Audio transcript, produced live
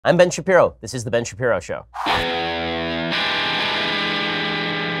I'm Ben Shapiro. This is The Ben Shapiro Show.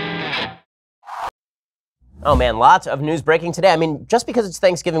 Oh man, lots of news breaking today. I mean, just because it's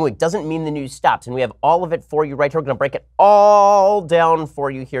Thanksgiving week doesn't mean the news stops, and we have all of it for you right here. We're going to break it all down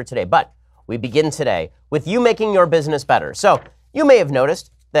for you here today. But we begin today with you making your business better. So you may have noticed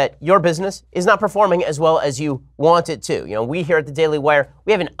that your business is not performing as well as you want it to. You know, we here at the Daily Wire,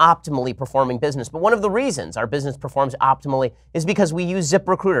 we have an optimally performing business. But one of the reasons our business performs optimally is because we use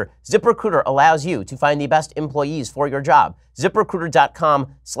ZipRecruiter. ZipRecruiter allows you to find the best employees for your job.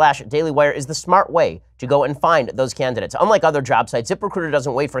 ZipRecruiter.com/dailywire is the smart way to go and find those candidates. Unlike other job sites, ZipRecruiter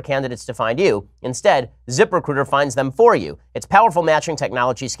doesn't wait for candidates to find you. Instead, ZipRecruiter finds them for you. Its powerful matching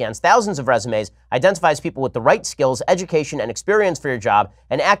technology scans thousands of resumes, identifies people with the right skills, education, and experience for your job,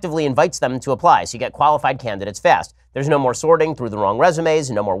 and actively invites them to apply, so you get qualified candidates fast. There's no more sorting through the wrong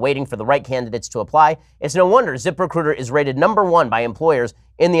resumes, no more waiting for the right candidates to apply. It's no wonder ZipRecruiter is rated #1 by employers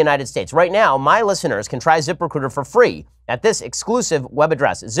in the United States. Right now, my listeners can try ZipRecruiter for free at this exclusive web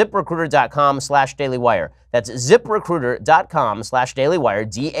address, ZipRecruiter.com/dailywire. That's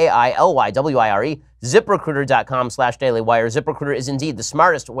ZipRecruiter.com/dailywire, DAILYWIRE, ZipRecruiter.com/dailywire. ZipRecruiter is indeed the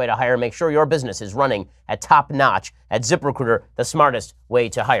smartest way to hire. Make sure your business is running at top notch at ZipRecruiter, the smartest way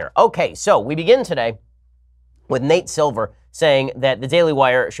to hire. Okay, so we begin today with Nate Silver saying that the Daily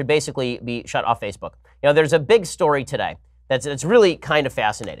Wire should basically be shut off Facebook. You know, there's a big story today that's really kind of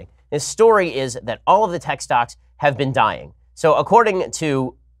fascinating. This story is that all of the tech stocks have been dying. So according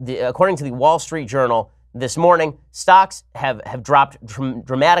to the Wall Street Journal this morning, stocks have dropped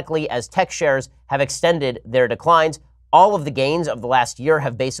dramatically as tech shares have extended their declines. All of the gains of the last year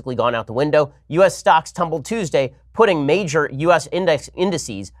have basically gone out the window. U.S. stocks tumbled Tuesday, putting major U.S.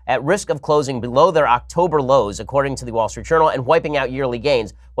 indices at risk of closing below their October lows, according to the Wall Street Journal, and wiping out yearly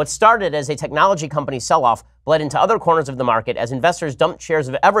gains. What started as a technology company sell-off bled into other corners of the market as investors dumped shares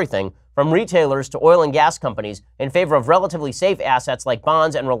of everything from retailers to oil and gas companies in favor of relatively safe assets like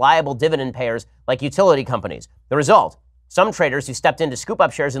bonds and reliable dividend payers like utility companies. The result: some traders who stepped in to scoop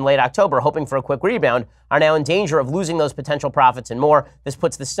up shares in late October hoping for a quick rebound are now in danger of losing those potential profits and more. This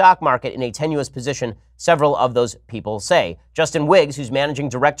puts the stock market in a tenuous position, several of those people say. Justin Wiggs, who's managing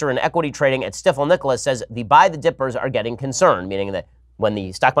director in equity trading at Stifel Nicolaus, says the buy the dippers are getting concerned, meaning that when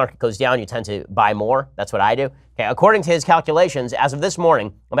the stock market goes down, you tend to buy more. That's what I do. Okay, according to his calculations, as of this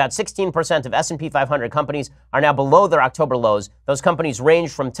morning, about 16% of S&P 500 companies are now below their October lows. Those companies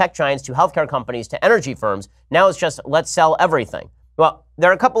range from tech giants to healthcare companies to energy firms. Now it's just, let's sell everything. Well, there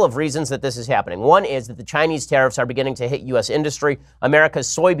are a couple of reasons that this is happening. One is that the Chinese tariffs are beginning to hit U.S. industry. America's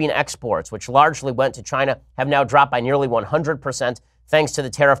soybean exports, which largely went to China, have now dropped by nearly 100%, thanks to the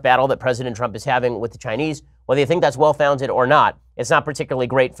tariff battle that President Trump is having with the Chinese. Whether you think that's well-founded or not, it's not particularly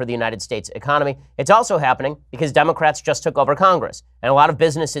great for the United States economy. It's also happening because Democrats just took over Congress, and a lot of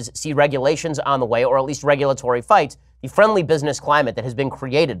businesses see regulations on the way, or at least regulatory fights. The friendly business climate that has been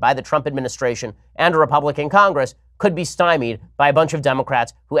created by the Trump administration and a Republican Congress could be stymied by a bunch of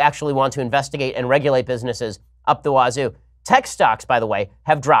Democrats who actually want to investigate and regulate businesses up the wazoo. Tech stocks, by the way,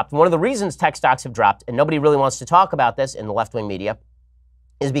 have dropped. One of the reasons tech stocks have dropped, and nobody really wants to talk about this in the left-wing media,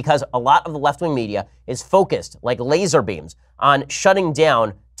 is because a lot of the left-wing media is focused, like laser beams, on shutting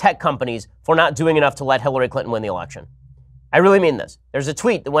down tech companies for not doing enough to let Hillary Clinton win the election. I really mean this. There's a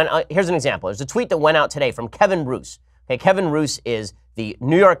tweet that went here's an example. There's a tweet that went out today from Kevin Roose. Okay, Kevin Roose is the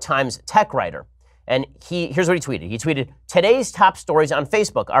New York Times tech writer. And here's what he tweeted. He tweeted, today's top stories on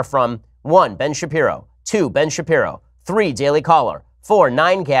Facebook are from 1, Ben Shapiro, 2, Ben Shapiro, 3, Daily Caller, 4,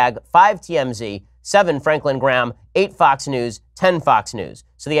 9gag, 5, TMZ, 7, Franklin Graham, 8, Fox News, 10, Fox News.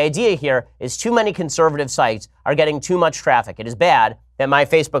 So the idea here is too many conservative sites are getting too much traffic. It is bad that my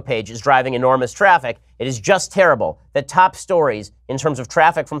Facebook page is driving enormous traffic. It is just terrible that top stories in terms of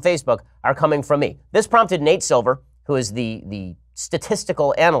traffic from Facebook are coming from me. This prompted Nate Silver, who is the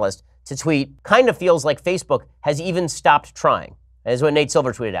statistical analyst, to tweet, kind of feels like Facebook has even stopped trying. That is what Nate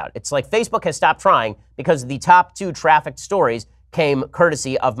Silver tweeted out. It's like Facebook has stopped trying because the top 2 trafficked stories came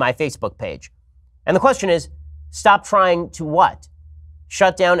courtesy of my Facebook page. And the question is, stop trying to what?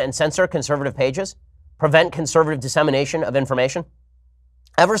 Shut down and censor conservative pages? Prevent conservative dissemination of information?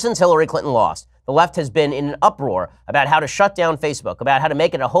 Ever since Hillary Clinton lost, the left has been in an uproar about how to shut down Facebook, about how to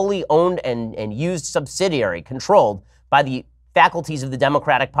make it a wholly owned and used subsidiary controlled by the faculties of the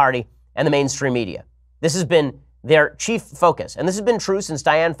Democratic Party and the mainstream media. This has been their chief focus. And this has been true since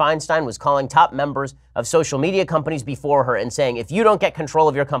Dianne Feinstein was calling top members of social media companies before her and saying, if you don't get control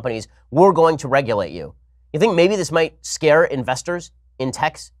of your companies, we're going to regulate you. You think maybe this might scare investors in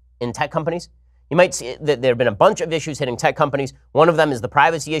tech companies? You might see that there have been a bunch of issues hitting tech companies. One of them is the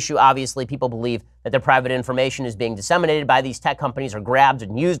privacy issue. Obviously, people believe that their private information is being disseminated by these tech companies or grabbed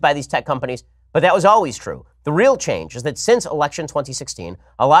and used by these tech companies. But that was always true. The real change is that since election 2016,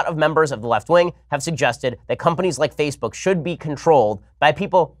 a lot of members of the left wing have suggested that companies like Facebook should be controlled by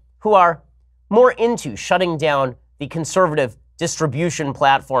people who are more into shutting down the conservative distribution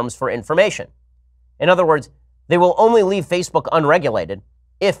platforms for information. In other words, they will only leave Facebook unregulated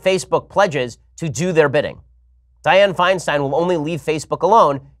if Facebook pledges to do their bidding. Dianne Feinstein will only leave Facebook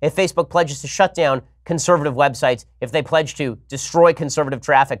alone if Facebook pledges to shut down conservative websites, if they pledge to destroy conservative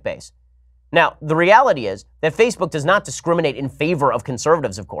traffic base. Now, the reality is that Facebook does not discriminate in favor of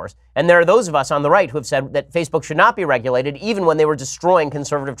conservatives, of course, and there are those of us on the right who have said that Facebook should not be regulated even when they were destroying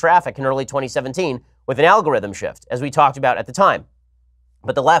conservative traffic in early 2017 with an algorithm shift, as we talked about at the time.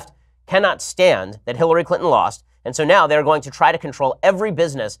 But the left cannot stand that Hillary Clinton lost, and so now they're going to try to control every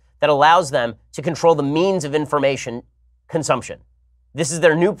business that allows them to control the means of information consumption. This is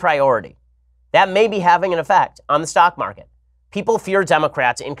their new priority. That may be having an effect on the stock market. People fear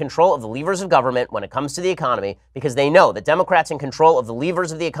Democrats in control of the levers of government when it comes to the economy because they know that Democrats in control of the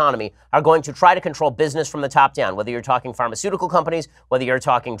levers of the economy are going to try to control business from the top down, whether you're talking pharmaceutical companies, whether you're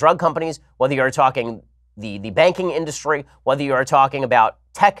talking drug companies, whether you're talking the banking industry, whether you are talking about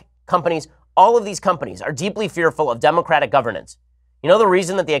tech companies. All of these companies are deeply fearful of democratic governance. You know the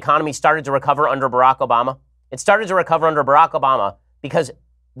reason that the economy started to recover under Barack Obama? It started to recover under Barack Obama because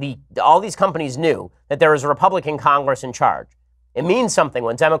all these companies knew that there was a Republican Congress in charge. It means something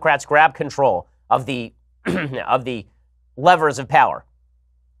when Democrats grab control of the of the levers of power.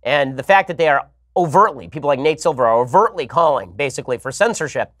 And the fact that they are overtly, people like Nate Silver are overtly calling basically for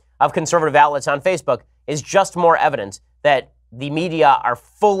censorship of conservative outlets on Facebook is just more evidence that the media are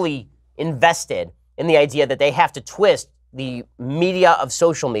fully invested in the idea that they have to twist the media of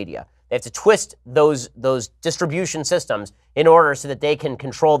social media. They have to twist those distribution systems in order so that they can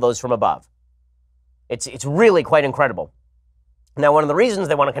control those from above. It's really quite incredible. Now, one of the reasons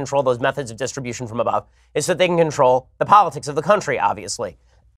they want to control those methods of distribution from above is so that they can control the politics of the country, obviously.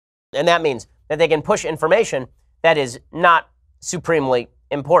 And that means that they can push information that is not supremely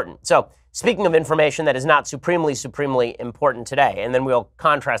important. So, speaking of information that is not supremely important today, and then we'll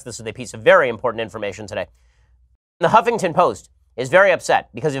contrast this with a piece of very important information today. The Huffington Post is very upset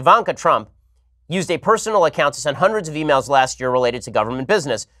because Ivanka Trump used a personal account to send hundreds of emails last year related to government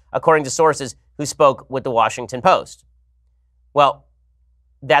business, according to sources who spoke with the Washington Post. Well,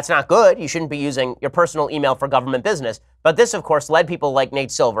 that's not good. You shouldn't be using your personal email for government business. But this, of course, led people like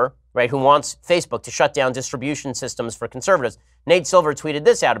Nate Silver, right, who wants Facebook to shut down distribution systems for conservatives. Nate Silver tweeted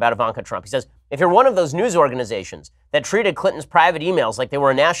this out about Ivanka Trump. He says, if you're one of those news organizations that treated Clinton's private emails like they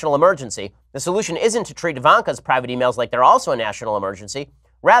were a national emergency, the solution isn't to treat Ivanka's private emails like they're also a national emergency.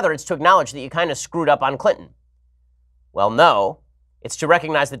 Rather, it's to acknowledge that you kind of screwed up on Clinton. Well, no. It's to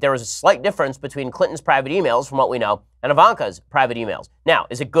recognize that there is a slight difference between Clinton's private emails, from what we know, and Ivanka's private emails. Now,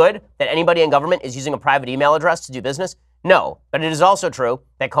 is it good that anybody in government is using a private email address to do business? No, but it is also true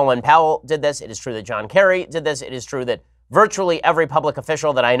that Colin Powell did this. It is true that John Kerry did this. It is true that virtually every public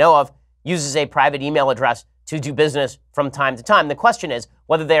official that I know of uses a private email address to do business from time to time. The question is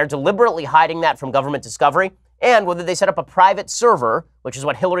whether they are deliberately hiding that from government discovery and whether they set up a private server, which is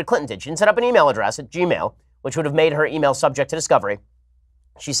what Hillary Clinton did. She didn't set up an email address at Gmail, which would have made her email subject to discovery.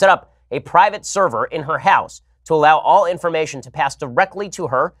 She set up a private server in her house to allow all information to pass directly to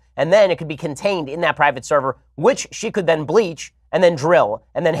her, and then it could be contained in that private server, which she could then bleach and then drill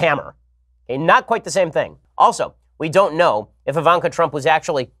and then hammer. Okay, not quite the same thing. Also, we don't know if Ivanka Trump was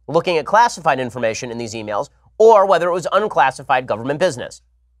actually looking at classified information in these emails or whether it was unclassified government business.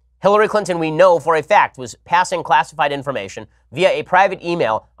 Hillary Clinton, we know for a fact, was passing classified information via a private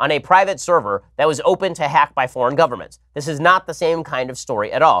email on a private server that was open to hack by foreign governments. This is not the same kind of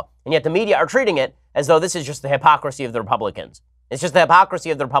story at all. And yet the media are treating it as though this is just the hypocrisy of the Republicans. It's just the hypocrisy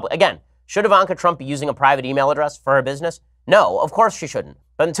of the Republicans. Again, should Ivanka Trump be using a private email address for her business? No, of course she shouldn't.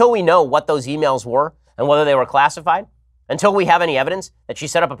 But until we know what those emails were and whether they were classified, until we have any evidence that she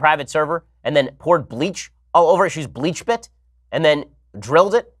set up a private server and then poured bleach all over it, she's bleach bit and then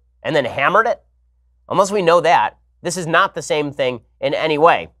drilled it, and then hammered it? Unless we know that, this is not the same thing in any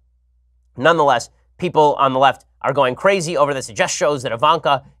way. Nonetheless, people on the left are going crazy over this. It just shows that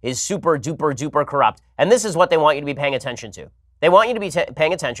Ivanka is super duper duper corrupt. And this is what they want you to be paying attention to. They want you to be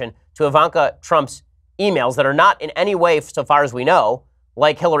paying attention to Ivanka Trump's emails that are not in any way, so far as we know,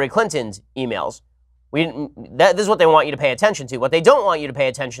 like Hillary Clinton's emails. This is what they want you to pay attention to. What they don't want you to pay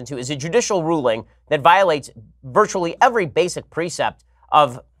attention to is a judicial ruling that violates virtually every basic precept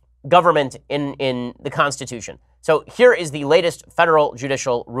of government in the Constitution. So here is the latest federal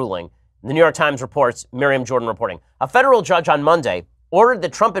judicial ruling The New York Times reports, Miriam Jordan reporting, a federal judge on Monday ordered the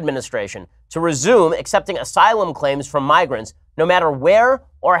Trump administration to resume accepting asylum claims from migrants no matter where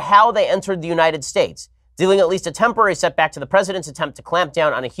or how they entered the United States, dealing at least a temporary setback to the president's attempt to clamp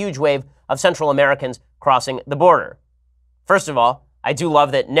down on a huge wave of Central Americans crossing the border. First of all, I do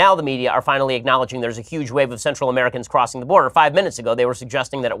love that now the media are finally acknowledging there's a huge wave of Central Americans crossing the border. 5 minutes ago, they were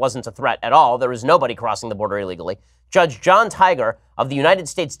suggesting that it wasn't a threat at all. There was nobody crossing the border illegally. Judge John Tiger of the United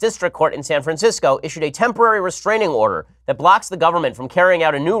States District Court in San Francisco issued a temporary restraining order that blocks the government from carrying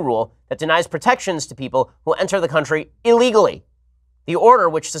out a new rule that denies protections to people who enter the country illegally. The order,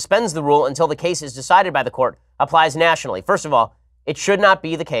 which suspends the rule until the case is decided by the court, applies nationally. First of all, it should not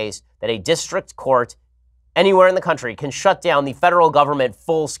be the case that a district court anywhere in the country can shut down the federal government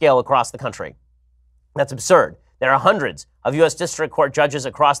full scale across the country. That's absurd. There are hundreds of U.S. district court judges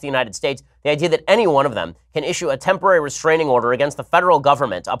across the United States. The idea that any one of them can issue a temporary restraining order against the federal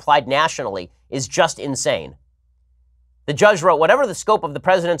government applied nationally is just insane. The judge wrote, whatever the scope of the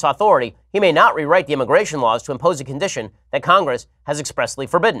president's authority, he may not rewrite the immigration laws to impose a condition that Congress has expressly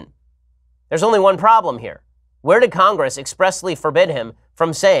forbidden. There's only one problem here. Where did Congress expressly forbid him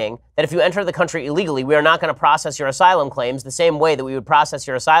from saying that if you enter the country illegally, we are not going to process your asylum claims the same way that we would process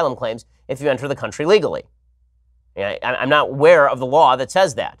your asylum claims if you enter the country legally? I'm not aware of the law that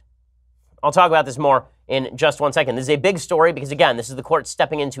says that. I'll talk about this more in just 1 second. This is a big story because, again, this is the court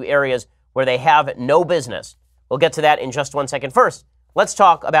stepping into areas where they have no business. We'll get to that in just 1 second. First, let's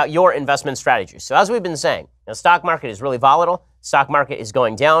talk about your investment strategies. So as we've been saying, the stock market is really volatile. Stock market is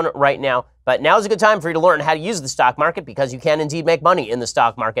going down right now. But now is a good time for you to learn how to use the stock market because you can indeed make money in the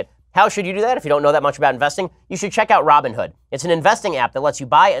stock market. How should you do that? If you don't know that much about investing, you should check out Robinhood. It's an investing app that lets you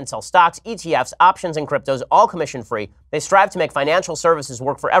buy and sell stocks, ETFs, options, and cryptos, all commission-free. They strive to make financial services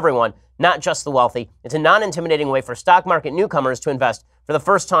work for everyone, not just the wealthy. It's a non-intimidating way for stock market newcomers to invest for the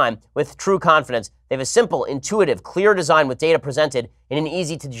first time with true confidence. They have a simple, intuitive, clear design with data presented in an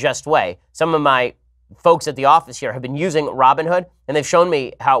easy-to-digest way. Some of my folks at the office here have been using Robinhood, and they've shown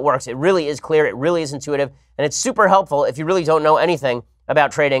me how it works. It really is clear. It really is intuitive, and it's super helpful if you really don't know anything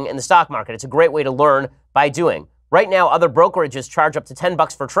about trading in the stock market. It's a great way to learn by doing. Right now, other brokerages charge up to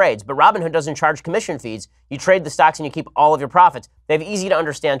 $10 for trades, but Robinhood doesn't charge commission fees. You trade the stocks and you keep all of your profits. They have easy to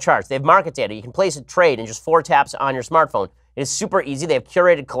understand charts. They have market data. You can place a trade in just 4 taps on your smartphone. It is super easy. They have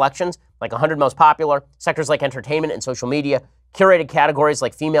curated collections, like 100 most popular, sectors like entertainment and social media, curated categories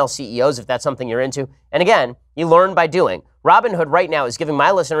like female CEOs, if that's something you're into. And again, you learn by doing. Robinhood right now is giving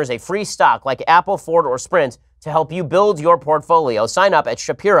my listeners a free stock like Apple, Ford, or Sprint to help you build your portfolio. Sign up at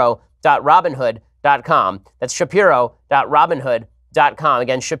Shapiro.Robinhood.com. That's Shapiro.Robinhood.com.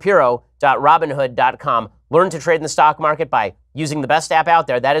 Again, Shapiro.Robinhood.com. Learn to trade in the stock market by using the best app out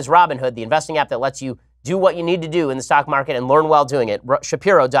there. That is Robinhood, the investing app that lets you do what you need to do in the stock market and learn while doing it.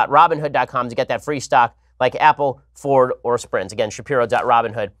 Shapiro.Robinhood.com to get that free stock like Apple, Ford, or Sprint. Again,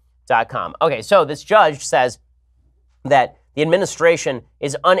 Shapiro.Robinhood.com. Okay, so this judge says that the administration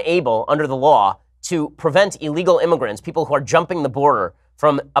is unable, under the law, to prevent illegal immigrants, people who are jumping the border,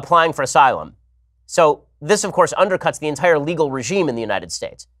 from applying for asylum. So this, of course, undercuts the entire legal regime in the United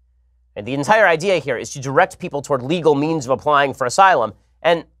States. And the entire idea here is to direct people toward legal means of applying for asylum.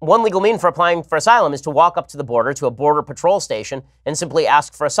 And one legal mean for applying for asylum is to walk up to the border, to a border patrol station, and simply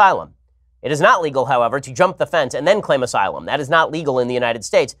ask for asylum. It is not legal, however, to jump the fence and then claim asylum. That is not legal in the United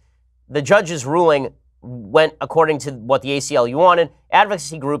States. The judge's ruling went according to what the ACLU wanted.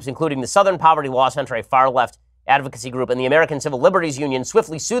 Advocacy groups, including the Southern Poverty Law Center, a far-left advocacy group, and the American Civil Liberties Union,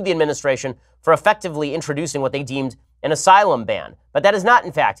 swiftly sued the administration for effectively introducing what they deemed an asylum ban. But that is not,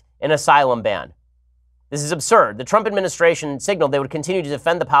 in fact, an asylum ban. This is absurd. The Trump administration signaled they would continue to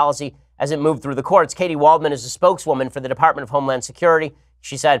defend the policy as it moved through the courts. Katie Waldman is a spokeswoman for the Department of Homeland Security.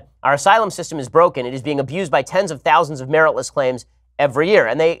 She said, our asylum system is broken. It is being abused by tens of thousands of meritless claims every year.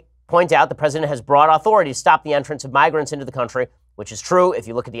 And they point out the president has broad authority to stop the entrance of migrants into the country, which is true if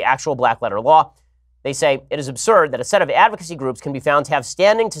you look at the actual black letter law. They say it is absurd that a set of advocacy groups can be found to have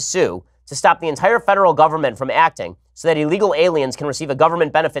standing to sue to stop the entire federal government from acting so that illegal aliens can receive a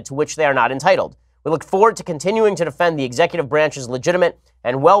government benefit to which they are not entitled. We look forward to continuing to defend the executive branch's legitimate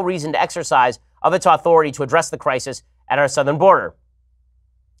and well-reasoned exercise of its authority to address the crisis at our southern border.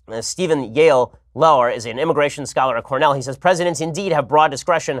 Stephen Yale Lower is an immigration scholar at Cornell. He says presidents indeed have broad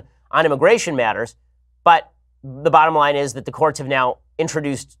discretion on immigration matters, but the bottom line is that the courts have now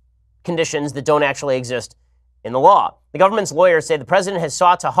introduced conditions that don't actually exist in the law. The government's lawyers say the president has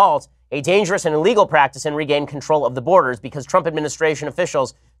sought to halt a dangerous and illegal practice and regain control of the borders because Trump administration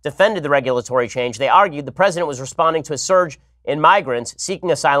officials defended the regulatory change. They argued the president was responding to a surge in migrants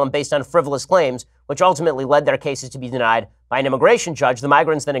seeking asylum based on frivolous claims which ultimately led their cases to be denied by an immigration judge. The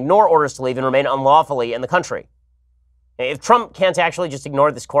migrants then ignore orders to leave and remain unlawfully in the country. If Trump can't actually just ignore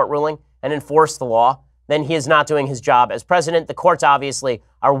this court ruling and enforce the law, then he is not doing his job as president. The courts obviously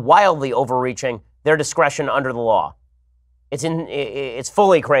are wildly overreaching their discretion under the law. It's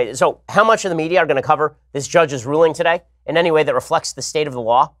fully crazy. So how much of the media are going to cover this judge's ruling today in any way that reflects the state of the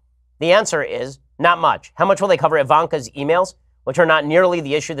law? The answer is not much. How much will they cover Ivanka's emails, which are not nearly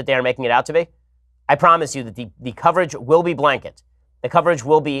the issue that they are making it out to be? I promise you that the coverage will be blanket. The coverage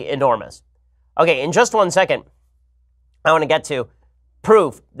will be enormous. Okay, in just 1 second, I want to get to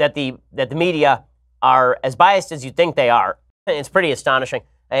proof that the media are as biased as you think they are. It's pretty astonishing.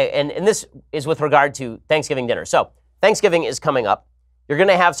 And this is with regard to Thanksgiving dinner. So Thanksgiving is coming up. You're going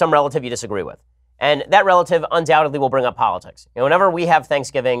to have some relative you disagree with. And that relative undoubtedly will bring up politics. Whenever we have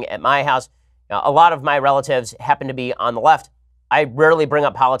Thanksgiving at my house, a lot of my relatives happen to be on the left. I rarely bring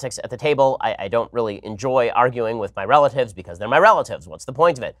up politics at the table. I don't really enjoy arguing with my relatives because they're my relatives. What's the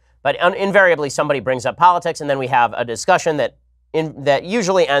point of it? But invariably, somebody brings up politics, and then we have a discussion that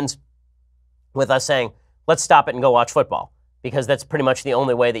usually ends with us saying, let's stop it and go watch football, because that's pretty much the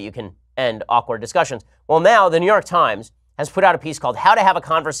only way that you can end awkward discussions. Well, now the New York Times has put out a piece called How to Have a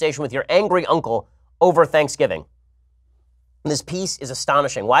Conversation with Your Angry Uncle Over Thanksgiving. And this piece is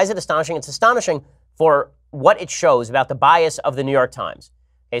astonishing. Why is it astonishing? It's astonishing for what it shows about the bias of the New York Times.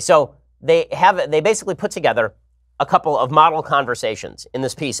 Okay, so they basically put together a couple of model conversations in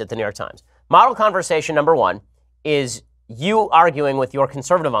this piece at the New York Times. Model conversation number 1 is you arguing with your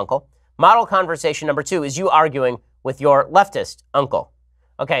conservative uncle. Model conversation number 2 is you arguing with your leftist uncle.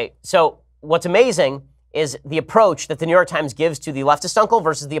 Okay, so what's amazing is the approach that the New York Times gives to the leftist uncle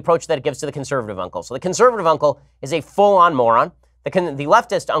versus the approach that it gives to the conservative uncle. So the conservative uncle is a full-on moron. The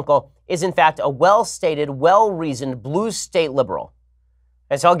leftist uncle is, in fact, a well-stated, well-reasoned blue state liberal.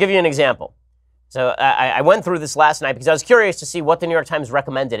 And so I'll give you an example. So I went through this last night because I was curious to see what the New York Times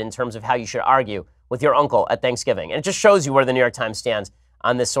recommended in terms of how you should argue with your uncle at Thanksgiving. And it just shows you where the New York Times stands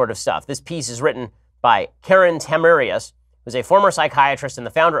on this sort of stuff. This piece is written by Karen Tamarius, who's a former psychiatrist and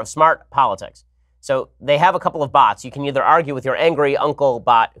the founder of Smart Politics. So they have a couple of bots. You can either argue with your angry uncle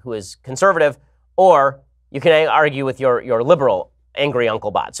bot who is conservative, or you can argue with your liberal angry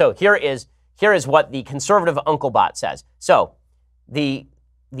uncle bot. So here is what the conservative uncle bot says. So the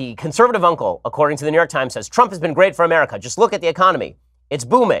conservative uncle, according to the New York Times, says, Trump has been great for America. Just look at the economy. It's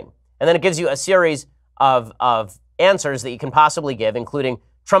booming. And then it gives you a series of answers that you can possibly give, including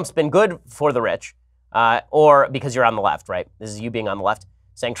Trump's been good for the rich, or because you're on the left, right? This is you being on the left,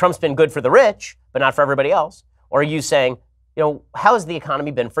 saying Trump's been good for the rich, but not for everybody else. Or you saying, how has the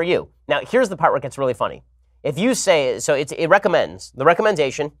economy been for you? Now, here's the part where it gets really funny. If you say, so it recommends, the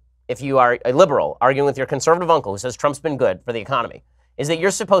recommendation, if you are a liberal arguing with your conservative uncle who says Trump's been good for the economy, is that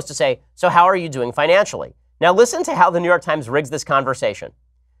you're supposed to say, so how are you doing financially? Now listen to how the New York Times rigs this conversation.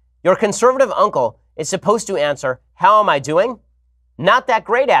 Your conservative uncle is supposed to answer, how am I doing? Not that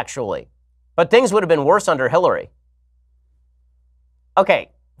great, actually. But things would have been worse under Hillary. Okay,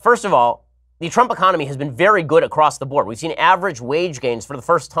 first of all, the Trump economy has been very good across the board. We've seen average wage gains for the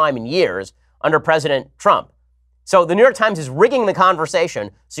first time in years under President Trump. So the New York Times is rigging the conversation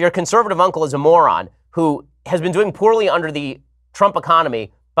so your conservative uncle is a moron who has been doing poorly under the Trump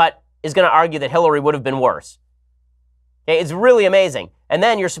economy, but is going to argue that Hillary would have been worse. Okay, it's really amazing. And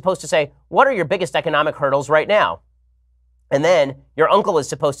then you're supposed to say, what are your biggest economic hurdles right now? And then your uncle is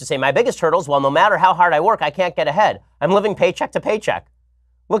supposed to say, my biggest hurdles, well, no matter how hard I work, I can't get ahead. I'm living paycheck to paycheck.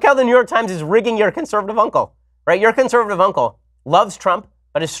 Look how the New York Times is rigging your conservative uncle, right? Your conservative uncle loves Trump,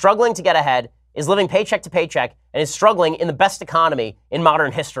 but is struggling to get ahead, is living paycheck to paycheck, and is struggling in the best economy in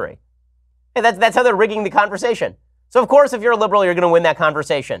modern history. Hey, that's how they're rigging the conversation. So, of course, if you're a liberal, you're going to win that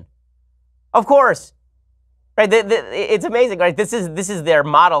conversation. Of course. Right? It's amazing, right? This is their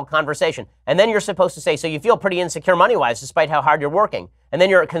model conversation. And then you're supposed to say, so you feel pretty insecure money-wise despite how hard you're working. And then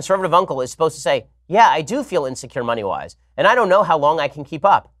your conservative uncle is supposed to say, yeah, I do feel insecure money-wise, and I don't know how long I can keep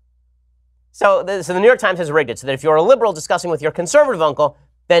up. So the New York Times has rigged it so that if you're a liberal discussing with your conservative uncle,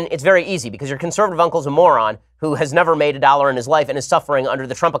 then it's very easy because your conservative uncle is a moron who has never made $1 in his life and is suffering under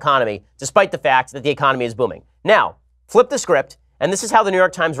the Trump economy, despite the fact that the economy is booming. Now, flip the script, and this is how the New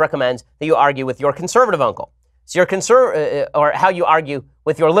York Times recommends that you argue with your conservative uncle. So or how you argue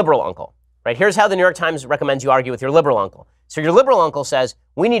with your liberal uncle, right? Here's how the New York Times recommends you argue with your liberal uncle. So your liberal uncle says,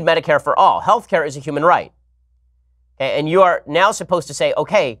 we need Medicare for all. Healthcare is a human right. Okay, and you are now supposed to say,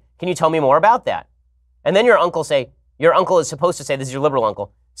 okay, can you tell me more about that? And then your uncle is supposed to say, this is your liberal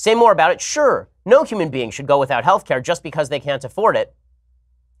uncle, say more about it. Sure, no human being should go without healthcare just because they can't afford it.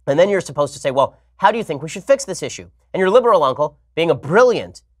 And then you're supposed to say, well, how do you think we should fix this issue? And your liberal uncle, being a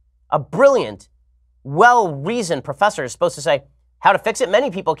brilliant well-reasoned professor is supposed to say, how to fix it?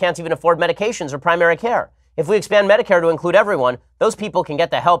 Many people can't even afford medications or primary care. If we expand Medicare to include everyone, those people can get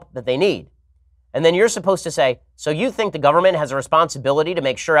the help that they need. And then you're supposed to say, so you think the government has a responsibility to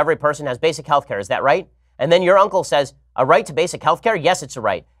make sure every person has basic health care, is that right? And then your uncle says, a right to basic health care? Yes, it's a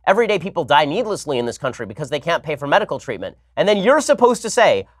right. Everyday people die needlessly in this country because they can't pay for medical treatment. And then you're supposed to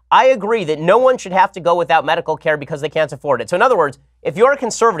say, I agree that no one should have to go without medical care because they can't afford it. So in other words, if you're a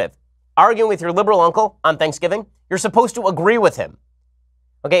conservative arguing with your liberal uncle on Thanksgiving, you're supposed to agree with him.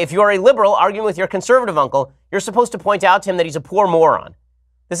 Okay, if you are a liberal arguing with your conservative uncle, you're supposed to point out to him that he's a poor moron.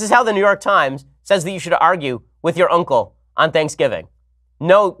 This is how the New York Times says that you should argue with your uncle on Thanksgiving.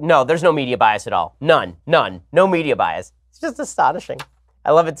 No, there's no media bias at all. None, no media bias. It's just astonishing.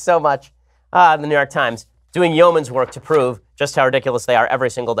 I love it so much. The New York Times doing yeoman's work to prove just how ridiculous they are every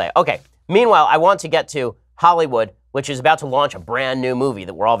single day. Okay, meanwhile, I want to get to Hollywood, which is about to launch a brand new movie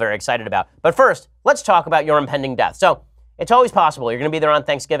that we're all very excited about. But first, let's talk about your impending death. So, it's always possible. You're going to be there on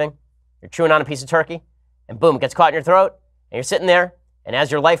Thanksgiving, you're chewing on a piece of turkey, and boom, it gets caught in your throat, and you're sitting there, and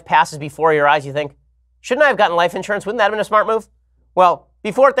as your life passes before your eyes, you think, shouldn't I have gotten life insurance? Wouldn't that have been a smart move? Well,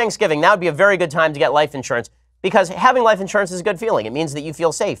 before Thanksgiving, that would be a very good time to get life insurance, because having life insurance is a good feeling. It means that you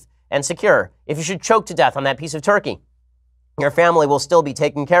feel safe and secure. If you should choke to death on that piece of turkey, your family will still be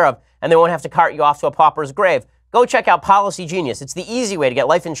taken care of, and they won't have to cart you off to a pauper's grave. Go check out Policy Genius. It's the easy way to get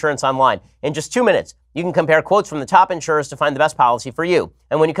life insurance online. In just 2 minutes, you can compare quotes from the top insurers to find the best policy for you.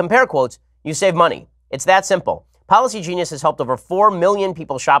 And when you compare quotes, you save money. It's that simple. Policy Genius has helped over 4 million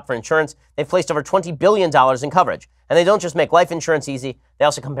people shop for insurance. They've placed over $20 billion in coverage. And they don't just make life insurance easy. They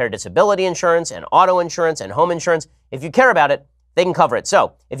also compare disability insurance and auto insurance and home insurance. If you care about it, they can cover it.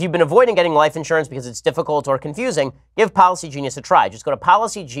 So if you've been avoiding getting life insurance because it's difficult or confusing, give Policy Genius a try. Just go to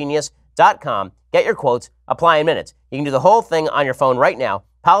policygenius.com, get your quotes, apply in minutes. You can do the whole thing on your phone right now.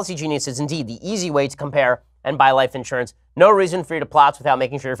 Policy Genius is indeed the easy way to compare and buy life insurance. No reason for you to plot without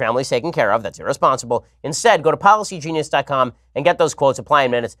making sure your family's taken care of. That's irresponsible. Instead, go to policygenius.com and get those quotes, apply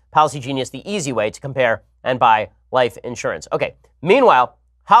in minutes. Policy Genius, the easy way to compare and buy life insurance. Okay, meanwhile,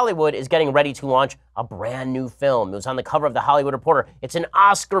 Hollywood is getting ready to launch a brand new film. It was on the cover of the Hollywood Reporter. It's an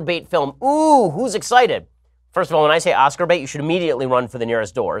Oscar bait film. Ooh, who's excited? First of all, when I say Oscar bait, you should immediately run for the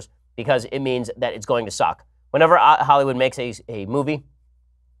nearest doors because it means that it's going to suck. Whenever Hollywood makes a movie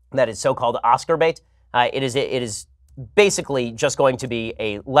that is so-called Oscar bait, it is basically just going to be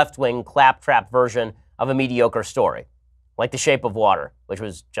a left-wing claptrap version of a mediocre story, like The Shape of Water, which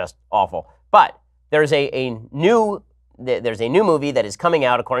was just awful. But there's a new movie that is coming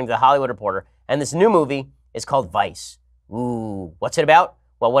out, according to the Hollywood Reporter, and this new movie is called Vice. Ooh, what's it about?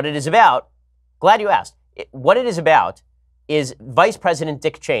 Well, what it is about, glad you asked. What it is about is Vice President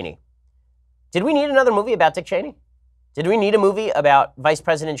Dick Cheney. Did we need another movie about Dick Cheney? Did we need a movie about Vice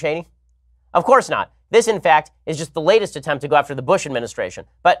President Cheney? Of course not. This, in fact, is just the latest attempt to go after the Bush administration.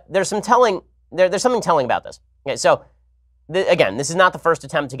 But there's something telling about this. Okay, so again, this is not the first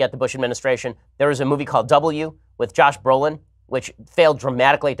attempt to get the Bush administration. There was a movie called W with Josh Brolin, which failed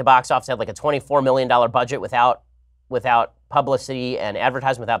dramatically at the box office. It had like a $24 million budget without publicity and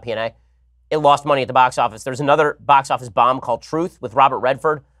advertisement, without P&A. It lost money at the box office. There's another box office bomb called Truth with Robert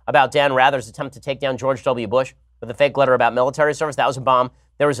Redford about Dan Rather's attempt to take down George W. Bush with a fake letter about military service. That was a bomb.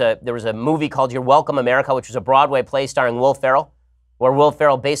 There was a movie called You're Welcome, America, which was a Broadway play starring Will Ferrell, where Will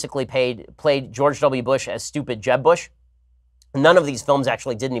Ferrell basically played George W. Bush as stupid Jeb Bush. None of these films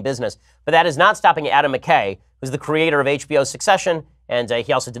actually did any business, but that is not stopping Adam McKay, who's the creator of HBO's Succession, and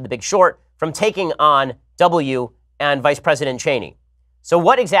he also did The Big Short, from taking on W and Vice President Cheney. So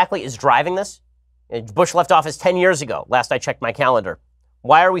what exactly is driving this? Bush left office 10 years ago, last I checked my calendar.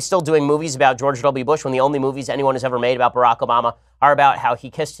 Why are we still doing movies about George W. Bush when the only movies anyone has ever made about Barack Obama are about how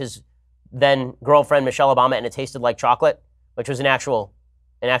he kissed his then girlfriend Michelle Obama and it tasted like chocolate, which was an actual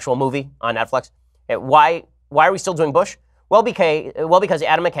movie on Netflix? Why are we still doing Bush? Well, because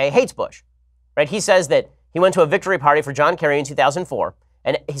Adam McKay hates Bush, right? He says that he went to a victory party for John Kerry in 2004,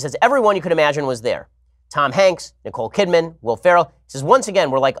 and he says everyone you could imagine was there. Tom Hanks, Nicole Kidman, Will Ferrell. He says, once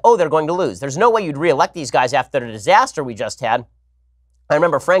again, we're like, oh, they're going to lose. There's no way you'd reelect these guys after the disaster we just had. I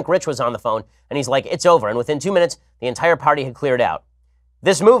remember Frank Rich was on the phone, and he's like, it's over. And within 2 minutes, the entire party had cleared out.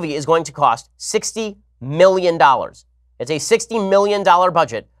 This movie is going to cost $60 million. It's a $60 million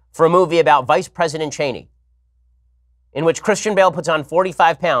budget for a movie about Vice President Cheney, in which Christian Bale puts on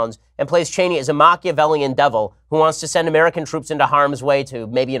 45 pounds and plays Cheney as a Machiavellian devil who wants to send American troops into harm's way to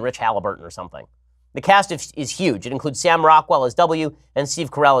maybe enrich Halliburton or something. The cast is huge. It includes Sam Rockwell as W, and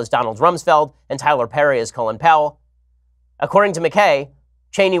Steve Carell as Donald Rumsfeld, and Tyler Perry as Colin Powell. According to McKay,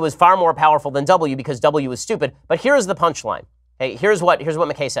 Cheney was far more powerful than W because W was stupid. But here's the punchline. Hey, here's what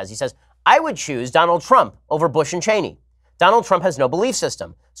McKay says. He says, I would choose Donald Trump over Bush and Cheney. Donald Trump has no belief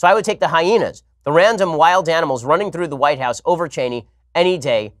system, so I would take the hyenas, the random wild animals running through the White House, over Cheney any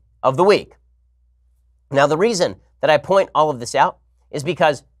day of the week. Now, the reason that I point all of this out is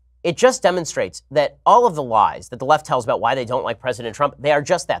because it just demonstrates that all of the lies that the left tells about why they don't like President Trump, they are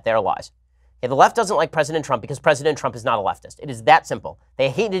just that. They are lies. Okay, the left doesn't like President Trump because President Trump is not a leftist. It is that simple. They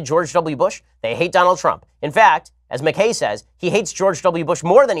hated George W. Bush. They hate Donald Trump. In fact, as McKay says, he hates George W. Bush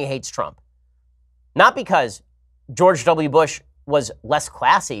more than he hates Trump. Not because George W. Bush was less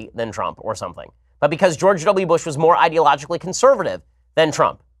classy than Trump or something, but because George W. Bush was more ideologically conservative than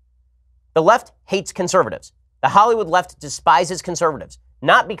Trump. The left hates conservatives. The Hollywood left despises conservatives,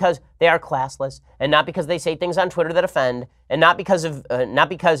 not because they are classless, and not because they say things on Twitter that offend, and not because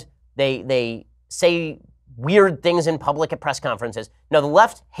they say weird things in public at press conferences. No, the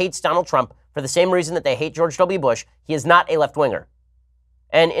left hates Donald Trump for the same reason that they hate George W. Bush. He is not a left-winger.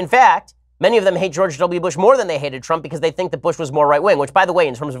 And in fact, many of them hate George W. Bush more than they hated Trump because they think that Bush was more right-wing, which, by the way,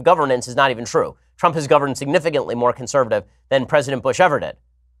 in terms of governance is not even true. Trump has governed significantly more conservative than President Bush ever did.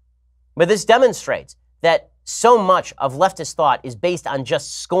 But this demonstrates that so much of leftist thought is based on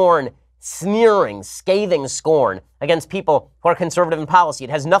just scorn, sneering, scathing scorn against people who are conservative in policy. It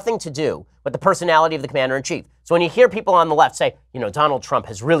has nothing to do with the personality of the commander-in-chief. So when you hear people on the left say, Donald Trump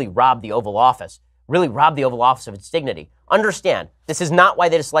has really robbed the Oval Office of its dignity, understand, this is not why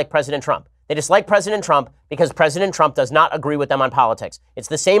they dislike President Trump. They dislike President Trump because President Trump does not agree with them on politics. It's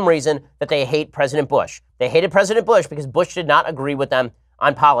the same reason that they hate President Bush. They hated President Bush because Bush did not agree with them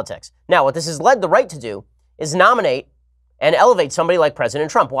on politics. Now, what this has led the right to do is nominate and elevate somebody like President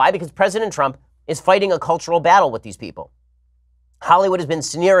Trump. Why? Because President Trump is fighting a cultural battle with these people. Hollywood has been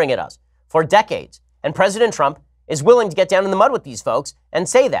sneering at us for decades, and President Trump is willing to get down in the mud with these folks and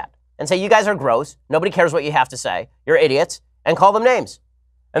say that, and say, you guys are gross, nobody cares what you have to say, you're idiots, and call them names.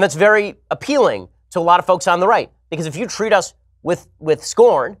 And that's very appealing to a lot of folks on the right, because if you treat us with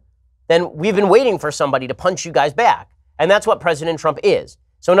scorn, then we've been waiting for somebody to punch you guys back. And that's what President Trump is.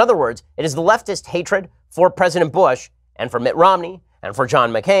 So in other words, it is the leftist hatred for President Bush and for Mitt Romney and for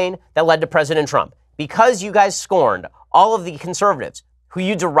John McCain that led to President Trump. Because you guys scorned all of the conservatives who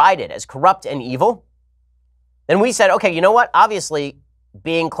you derided as corrupt and evil, then we said, okay, you know what? Obviously,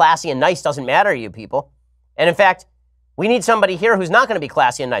 being classy and nice doesn't matter to you people. And in fact, we need somebody here who's not going to be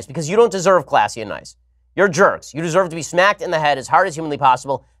classy and nice because you don't deserve classy and nice. You're jerks. You deserve to be smacked in the head as hard as humanly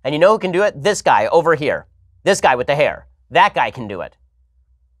possible. And you know who can do it? This guy over here. This guy with the hair. That guy can do it.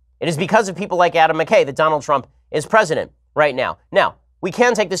 It is because of people like Adam McKay that Donald Trump is president right now. Now, we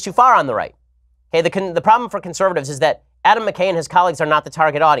can take this too far on the right. Okay, the problem for conservatives is that Adam McKay and his colleagues are not the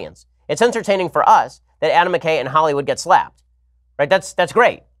target audience. It's entertaining for us that Adam McKay and Hollywood get slapped. Right? That's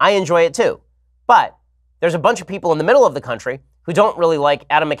great. I enjoy it too. But there's a bunch of people in the middle of the country who don't really like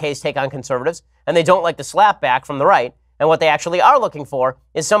Adam McKay's take on conservatives, and they don't like the slap back from the right. And what they actually are looking for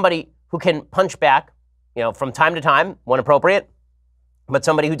is somebody who can punch back, from time to time, when appropriate, but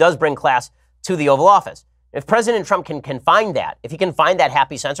somebody who does bring class to the Oval Office. If President Trump can find that, if he can find that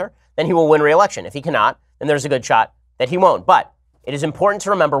happy center, then he will win re-election. If he cannot, then there's a good shot that he won't. But it is important to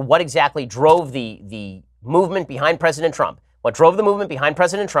remember what exactly drove the movement behind President Trump. What drove the movement behind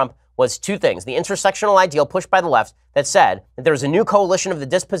President Trump was two things. The intersectional ideal pushed by the left that said that there was a new coalition of the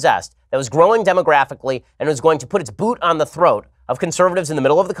dispossessed that was growing demographically and was going to put its boot on the throat of conservatives in the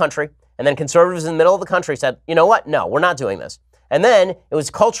middle of the country. And then conservatives in the middle of the country said, you know what? No, we're not doing this. And then it was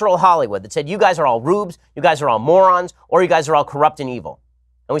cultural Hollywood that said, you guys are all rubes, you guys are all morons, or you guys are all corrupt and evil.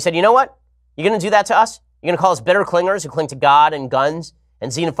 And we said, you know what? You're going to do that to us? You're going to call us bitter clingers who cling to God and guns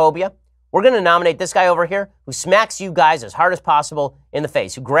and xenophobia? We're going to nominate this guy over here who smacks you guys as hard as possible in the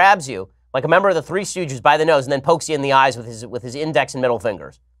face, who grabs you like a member of the Three Stooges by the nose and then pokes you in the eyes with his index and middle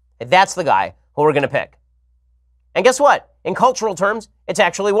fingers. That's the guy who we're going to pick. And guess what? In cultural terms, it's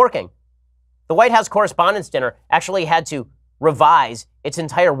actually working. The White House Correspondents' Dinner actually had to revise its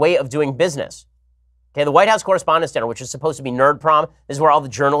entire way of doing business. Okay, the White House Correspondents' Dinner, which is supposed to be nerd prom, this is where all the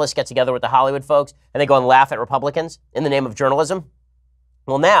journalists get together with the Hollywood folks and they go and laugh at Republicans in the name of journalism.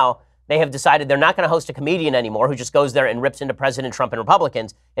 Well, now they have decided they're not going to host a comedian anymore who just goes there and rips into President Trump and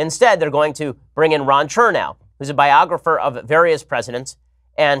Republicans. Instead, they're going to bring in Ron Chernow, who's a biographer of various presidents.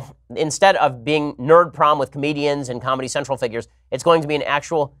 And instead of being nerd prom with comedians and Comedy Central figures, it's going to be an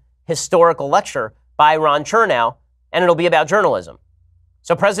actual historical lecture by Ron Chernow, and it'll be about journalism.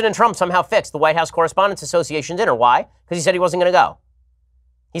 So President Trump somehow fixed the White House Correspondents Association dinner. Why? Because he said he wasn't going to go.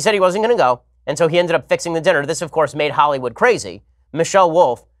 He said he wasn't going to go, and so he ended up fixing the dinner. This, of course, made Hollywood crazy. Michelle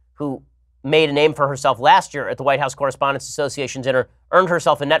Wolf, who made a name for herself last year at the White House Correspondents Association dinner, earned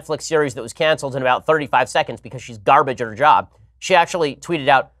herself a Netflix series that was canceled in about 35 seconds because she's garbage at her job. She actually tweeted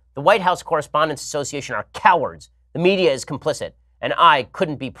out, The White House Correspondents Association are cowards. The media is complicit, and I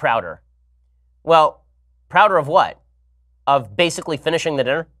couldn't be prouder. Well, prouder of what? Of basically finishing the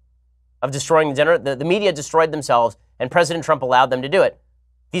dinner? Of destroying the dinner? The media destroyed themselves, and President Trump allowed them to do it.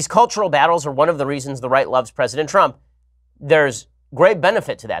 These cultural battles are one of the reasons the right loves President Trump. There's great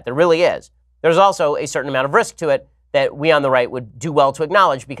benefit to that. There really is. There's also a certain amount of risk to it that we on the right would do well to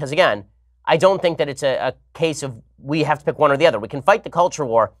acknowledge because, again, I don't think that it's a case of we have to pick one or the other. We can fight the culture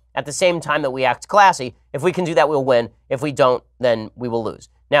war at the same time that we act classy. If we can do that, we'll win. If we don't, then we will lose.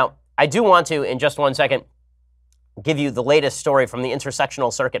 Now, I do want to, in just 1 second, give you the latest story from the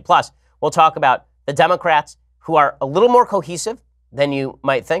intersectional circuit. Plus, we'll talk about the Democrats who are a little more cohesive than you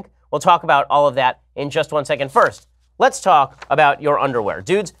might think. We'll talk about all of that in just 1 second. First, let's talk about your underwear.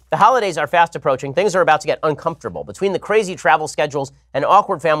 Dudes, the holidays are fast approaching. Things are about to get uncomfortable. Between the crazy travel schedules and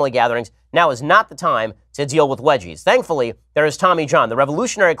awkward family gatherings, now is not the time to deal with wedgies. Thankfully, there is Tommy John, the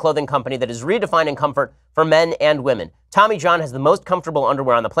revolutionary clothing company that is redefining comfort for men and women. Tommy John has the most comfortable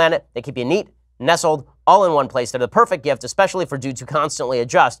underwear on the planet. They keep you neat, nestled, all in one place. They're the perfect gift, especially for dudes who constantly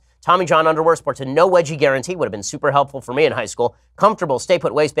adjust. Tommy John underwear sports a no wedgie guarantee. Would have been super helpful for me in high school. Comfortable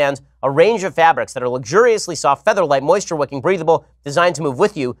stay-put waistbands, a range of fabrics that are luxuriously soft, feather-light, moisture-wicking, breathable, designed to move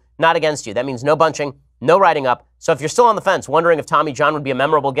with you, not against you. That means no bunching, no riding up. So if you're still on the fence, wondering if Tommy John would be a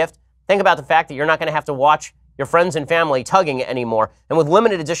memorable gift, think about the fact that you're not going to have to watch your friends and family tugging anymore. And with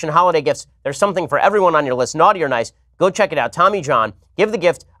limited edition holiday gifts, there's something for everyone on your list, naughty or nice. Go check it out. Tommy John. Give the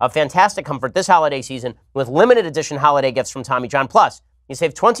gift of fantastic comfort this holiday season with limited edition holiday gifts from Tommy John. Plus, you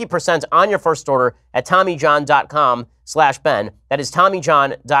save 20% on your first order at TommyJohn.com/Ben. That is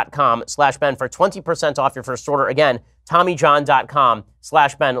TommyJohn.com/Ben for 20% off your first order. Again,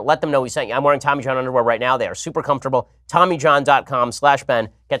 TommyJohn.com/Ben. Let them know we sent you. I'm wearing Tommy John underwear right now. They are super comfortable. TommyJohn.com/Ben.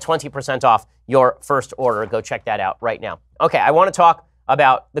 Get 20% off your first order. Go check that out right now. Okay, I want to talk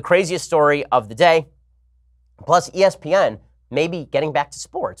about the craziest story of the day. Plus, ESPN may be getting back to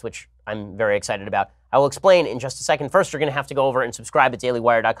sports, which I'm very excited about. I will explain in just a second. First, you're going to have to go over and subscribe at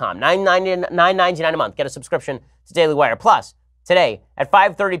dailywire.com. $9.99 a month. Get a subscription to Daily Wire. Plus, today at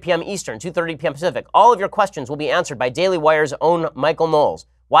 5:30 p.m. Eastern, 2:30 p.m. Pacific, all of your questions will be answered by Daily Wire's own Michael Knowles.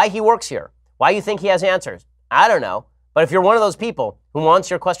 Why he works here, why you think he has answers, I don't know. But if you're one of those people who wants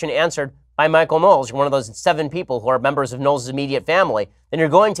your question answered by Michael Knowles, you're one of those 7 people who are members of Knowles' immediate family, then you're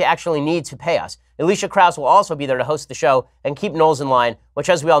going to actually need to pay us. Alicia Krause will also be there to host the show and keep Knowles in line, which,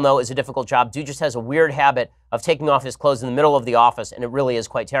 as we all know, is a difficult job. Dude just has a weird habit of taking off his clothes in the middle of the office, and it really is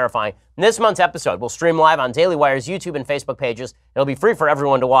quite terrifying. In this month's episode, we'll stream live on Daily Wire's YouTube and Facebook pages. It'll be free for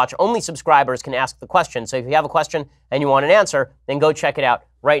everyone to watch. Only subscribers can ask the question. So if you have a question and you want an answer, then go check it out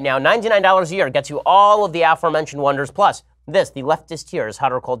right now. $99 a year gets you all of the aforementioned wonders. Plus, this, the leftist tears,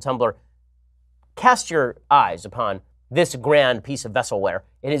 hot or cold tumbler. Cast your eyes upon this grand piece of vesselware.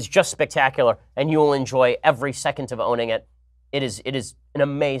 It is just spectacular, and you will enjoy every second of owning it. It is an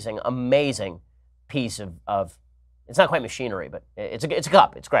amazing, amazing piece of it's not quite machinery, but it's a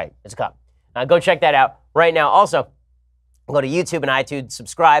cup. It's great. It's a cup. Go check that out right now. Also, go to YouTube and iTunes,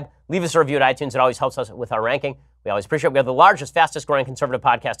 subscribe, leave us a review at iTunes. It always helps us with our ranking. We always appreciate it. We have the largest, fastest growing conservative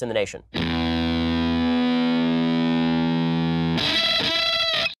podcast in the nation.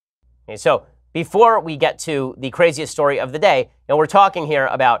 Okay, so before we get to the craziest story of the day, we're talking here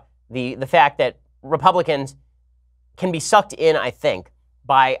about the fact that Republicans can be sucked in, I think,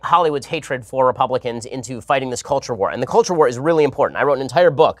 by Hollywood's hatred for Republicans into fighting this culture war. And the culture war is really important. I wrote an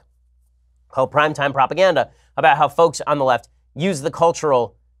entire book called Primetime Propaganda about how folks on the left use the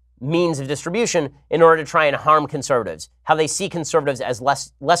cultural means of distribution in order to try and harm conservatives, how they see conservatives as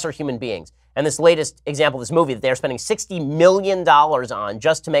lesser human beings. And this latest example, this movie that they're spending $60 million on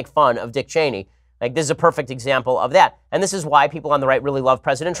just to make fun of Dick Cheney, like this is a perfect example of that. And this is why people on the right really love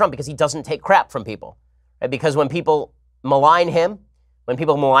President Trump, because he doesn't take crap from people. Right? Because when people malign him, when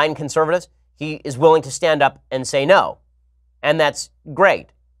people malign conservatives, he is willing to stand up and say no. And that's great.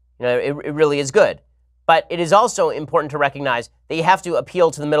 It really is good. But it is also important to recognize that you have to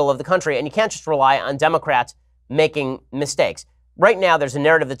appeal to the middle of the country, and you can't just rely on Democrats making mistakes. Right now, there's a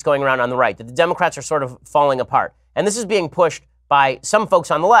narrative that's going around on the right that the Democrats are sort of falling apart. And this is being pushed by some folks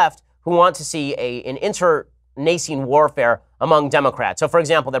on the left who want to see an internecine warfare among Democrats. So, for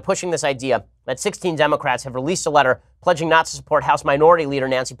example, they're pushing this idea that 16 Democrats have released a letter pledging not to support House Minority Leader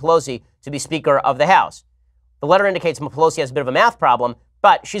Nancy Pelosi to be Speaker of the House. The letter indicates Pelosi has a bit of a math problem,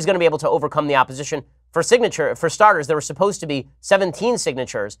 but she's going to be able to overcome the opposition. For starters, there were supposed to be 17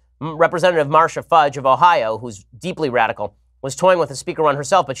 signatures. Representative Marcia Fudge of Ohio, who's deeply radical, was toying with a speaker run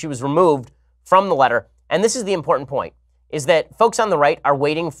herself, but she was removed from the letter. And this is the important point, is that folks on the right are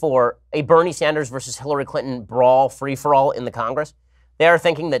waiting for a Bernie Sanders versus Hillary Clinton brawl, free-for-all in the Congress. they are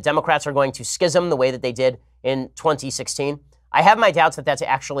thinking that Democrats are going to schism the way that they did in 2016. I have my doubts that that's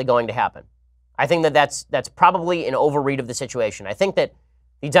actually going to happen. I think that that's probably an overread of the situation. I think that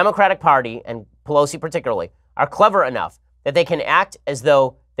the Democratic Party, and Pelosi particularly, are clever enough that they can act as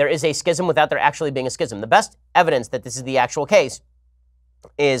though there is a schism without there actually being a schism. The best evidence that this is the actual case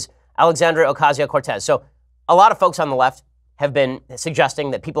is Alexandria Ocasio-Cortez. So a lot of folks on the left have been suggesting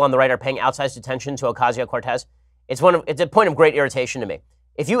that people on the right are paying outsized attention to Ocasio-Cortez. It's a point of great irritation to me.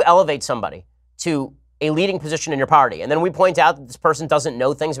 If you elevate somebody to a leading position in your party, and then we point out that this person doesn't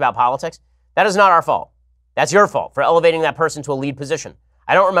know things about politics, that is not our fault. That's your fault for elevating that person to a lead position.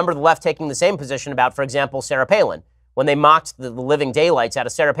 I don't remember the left taking the same position about, for example, Sarah Palin, when they mocked the living daylights out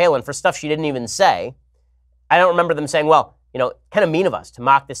of Sarah Palin for stuff she didn't even say. I don't remember them saying, well, kind of mean of us to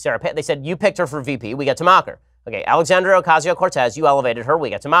mock this Sarah Palin. They said, you picked her for VP, we get to mock her. Okay, Alexandria Ocasio-Cortez, you elevated her, we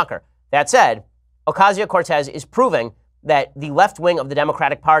get to mock her. That said, Ocasio-Cortez is proving that the left wing of the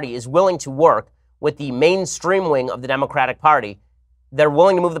Democratic Party is willing to work with the mainstream wing of the Democratic Party. They're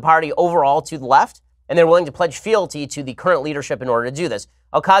willing to move the party overall to the left, and they're willing to pledge fealty to the current leadership in order to do this.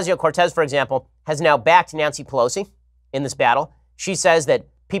 Ocasio-Cortez, for example, has now backed Nancy Pelosi in this battle. She says that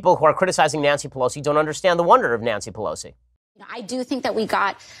people who are criticizing Nancy Pelosi don't understand the wonder of Nancy Pelosi. I do think that we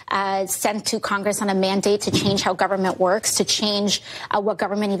got sent to Congress on a mandate to change how government works, to change what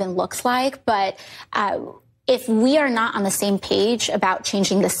government even looks like. But if we are not on the same page about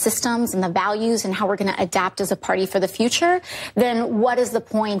changing the systems and the values and how we're going to adapt as a party for the future, then what is the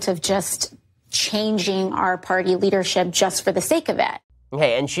point of just changing our party leadership just for the sake of it?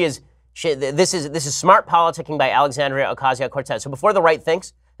 Okay, and this is smart politicking by Alexandria Ocasio-Cortez. So before the right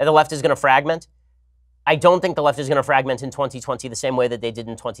thinks that the left is going to fragment, I don't think the left is going to fragment in 2020 the same way that they did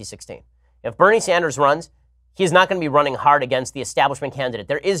in 2016. If Bernie Sanders runs, he's not going to be running hard against the establishment candidate.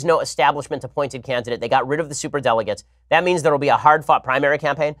 There is no establishment-appointed candidate. They got rid of the superdelegates. That means there will be a hard-fought primary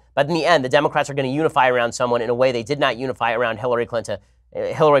campaign. But in the end, the Democrats are going to unify around someone in a way they did not unify around Hillary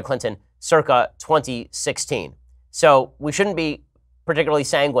Clinton circa 2016. So we shouldn't be particularly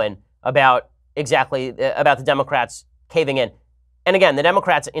sanguine about the Democrats caving in. And again, the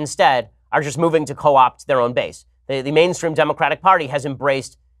Democrats instead are just moving to co-opt their own base. The mainstream Democratic Party has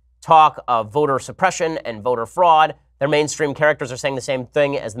embraced talk of voter suppression and voter fraud. Their mainstream characters are saying the same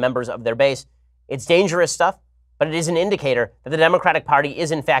thing as the members of their base. It's dangerous stuff, but it is an indicator that the Democratic Party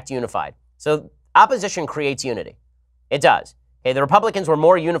is in fact unified. So opposition creates unity. It does. Okay, the Republicans were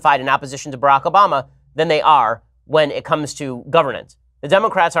more unified in opposition to Barack Obama than they are when it comes to governance. The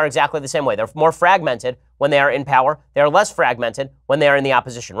Democrats are exactly the same way. They're more fragmented when they are in power. They are less fragmented when they are in the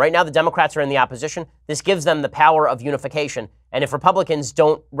opposition. Right now, the Democrats are in the opposition. This gives them the power of unification. And if Republicans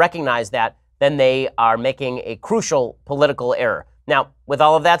don't recognize that, then they are making a crucial political error. Now, with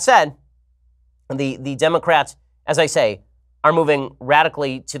all of that said, the Democrats, as I say, are moving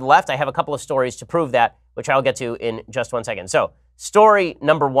radically to the left. I have a couple of stories to prove that, which I'll get to in just one second. So, story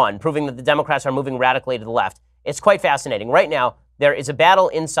number one, proving that the Democrats are moving radically to the left. It's quite fascinating. Right now, there is a battle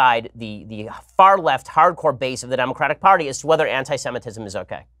inside the far left hardcore base of the Democratic Party as to whether anti-Semitism is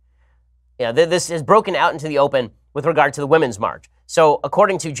okay. This is broken out into the open with regard to the Women's March. So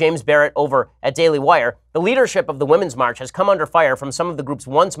according to James Barrett over at Daily Wire, the leadership of the Women's March has come under fire from some of the group's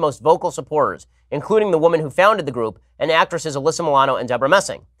once most vocal supporters, including the woman who founded the group and actresses Alyssa Milano and Deborah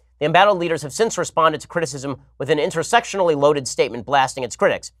Messing. The embattled leaders have since responded to criticism with an intersectionally loaded statement blasting its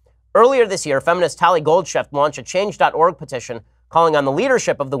critics. Earlier this year, feminist Tali Goldshift launched a Change.org petition calling on the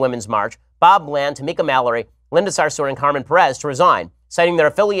leadership of the Women's March, Bob Bland, Tamika Mallory, Linda Sarsour, and Carmen Perez, to resign, citing their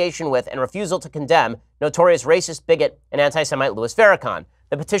affiliation with and refusal to condemn notorious racist, bigot, and anti-Semite Louis Farrakhan.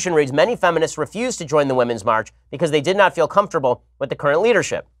 The petition reads, many feminists refused to join the Women's March because they did not feel comfortable with the current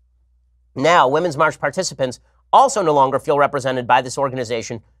leadership. Now, Women's March participants also no longer feel represented by this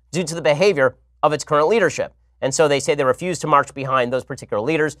organization due to the behavior of its current leadership. And so they say they refuse to march behind those particular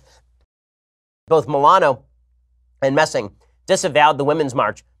leaders. Both Milano and Messing disavowed the Women's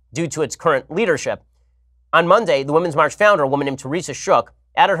March due to its current leadership. On Monday, the Women's March founder, a woman named Teresa Shook,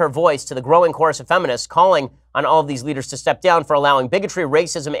 added her voice to the growing chorus of feminists calling on all of these leaders to step down for allowing bigotry,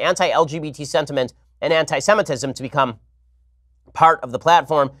 racism, anti-LGBT sentiment, and anti-Semitism to become part of the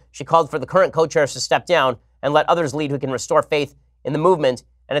platform. She called for the current co-chairs to step down and let others lead who can restore faith in the movement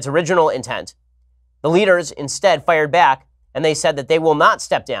and its original intent. The leaders instead fired back, and they said that they will not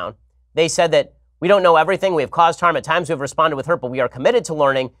step down. They said that we don't know everything. We have caused harm. At times we have responded with hurt, but we are committed to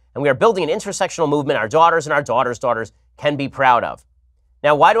learning, and we are building an intersectional movement our daughters and our daughters' daughters can be proud of.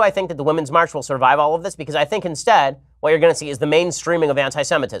 Now, why do I think that the Women's March will survive all of this? Because I think instead what you're going to see is the mainstreaming of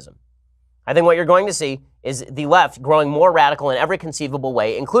anti-Semitism. I think what you're going to see is the left growing more radical in every conceivable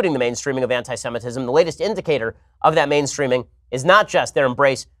way, including the mainstreaming of anti-Semitism. The latest indicator of that mainstreaming is not just their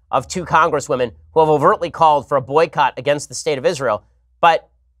embrace of two congresswomen who have overtly called for a boycott against the state of Israel, but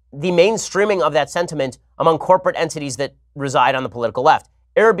the mainstreaming of that sentiment among corporate entities that reside on the political left.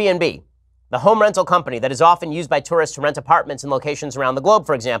 Airbnb, the home rental company that is often used by tourists to rent apartments in locations around the globe,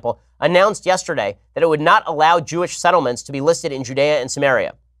 for example, announced yesterday that it would not allow Jewish settlements to be listed in Judea and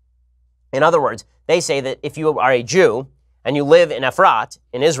Samaria. In other words, they say that if you are a Jew and you live in Efrat,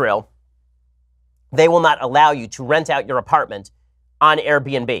 in Israel, they will not allow you to rent out your apartment on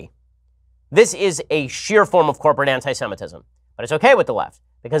Airbnb. This is a sheer form of corporate anti-Semitism, but it's okay with the left,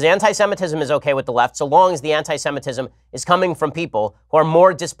 because anti-Semitism is okay with the left so long as the anti-Semitism is coming from people who are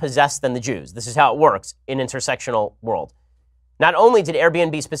more dispossessed than the Jews. This is how it works in intersectional world. Not only did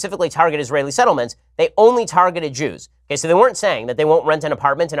Airbnb specifically target Israeli settlements, they only targeted Jews. Okay, so they weren't saying that they won't rent an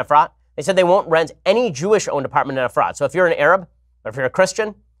apartment in Efrat. They said they won't rent any Jewish-owned apartment in Efrat. So if you're an Arab, or if you're a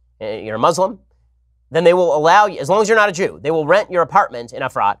Christian, you're a Muslim, then they will allow you, as long as you're not a Jew, they will rent your apartment in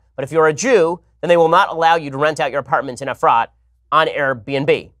Efrat. But if you're a Jew, then they will not allow you to rent out your apartment in Efrat on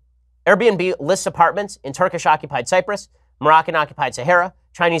Airbnb. Airbnb lists apartments in Turkish-occupied Cyprus, Moroccan-occupied Sahara,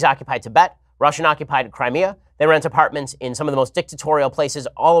 Chinese-occupied Tibet, Russian-occupied Crimea. They rent apartments in some of the most dictatorial places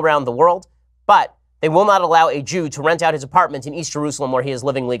all around the world, but they will not allow a Jew to rent out his apartment in East Jerusalem where he is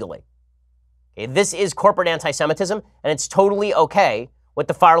living legally. Okay, this is corporate anti-Semitism, and it's totally okay with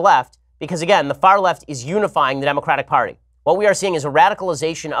the far left because, again, the far left is unifying the Democratic Party. What we are seeing is a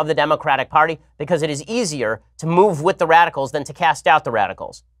radicalization of the Democratic Party because it is easier to move with the radicals than to cast out the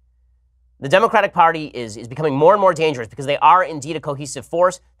radicals. The Democratic Party is becoming more and more dangerous because they are indeed a cohesive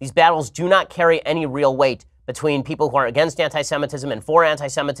force. These battles do not carry any real weight between people who are against anti-Semitism and for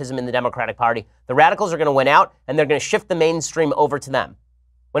anti-Semitism in the Democratic Party. The radicals are going to win out, and they're going to shift the mainstream over to them.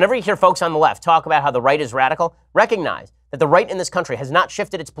 Whenever you hear folks on the left talk about how the right is radical, recognize that the right in this country has not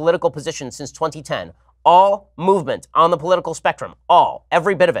shifted its political position since 2010. All movement on the political spectrum,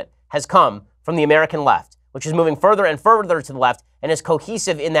 every bit of it, has come from the American left, which is moving further and further to the left and is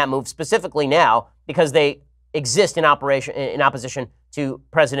cohesive in that move, specifically now because they exist in opposition to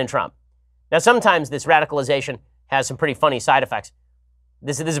President Trump. Now, sometimes this radicalization has some pretty funny side effects.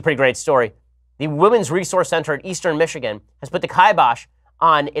 This is a pretty great story. The Women's Resource Center at Eastern Michigan has put the kibosh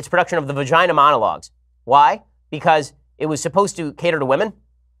on its production of the vagina monologues. Why? Because it was supposed to cater to women,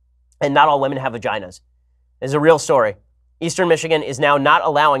 and not all women have vaginas. It's a real story. Eastern Michigan is now not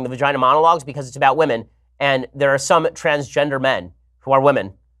allowing the vagina monologues because it's about women, and there are some transgender men who are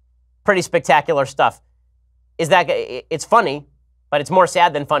women. Pretty spectacular stuff. It's funny, but it's more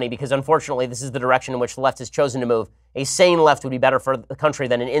sad than funny because unfortunately this is the direction in which the left has chosen to move. A sane left would be better for the country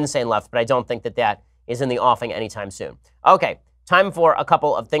than an insane left, but I don't think that is in the offing anytime soon. Okay, time for a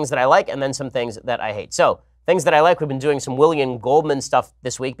couple of things that I like and then some things that I hate. So, things that I like, we've been doing some William Goldman stuff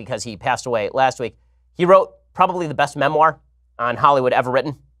this week because he passed away last week. He wrote probably the best memoir on Hollywood ever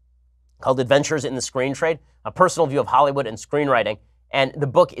written, called Adventures in the Screen Trade, a personal view of Hollywood and screenwriting. And the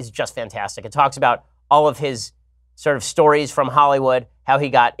book is just fantastic. It talks about all of his sort of stories from Hollywood, how he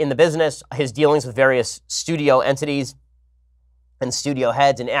got in the business, his dealings with various studio entities and studio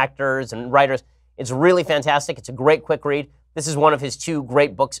heads and actors and writers. It's really fantastic. It's a great quick read. This is one of his two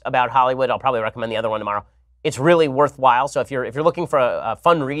great books about Hollywood. I'll probably recommend the other one tomorrow. It's really worthwhile. So if you're looking for a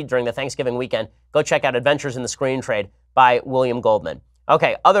fun read during the Thanksgiving weekend, go check out Adventures in the Screen Trade by William Goldman.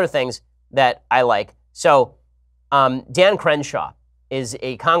 Okay, other things that I like. So Dan Crenshaw is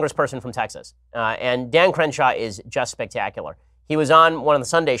a congressperson from Texas. And Dan Crenshaw is just spectacular. He was on one of the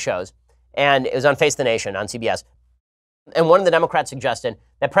Sunday shows, and it was on Face the Nation on CBS. And one of the Democrats suggested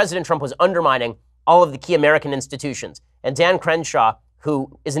that President Trump was undermining all of the key American institutions. And Dan Crenshaw,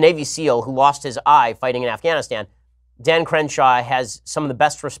 who is a Navy SEAL who lost his eye fighting in Afghanistan, Dan Crenshaw has some of the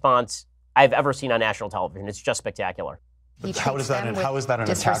best response I've ever seen on national television. It's just spectacular. How is that an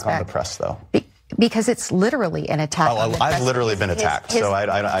attack on the press, though? Because it's literally an attack on the press. I've literally been attacked, so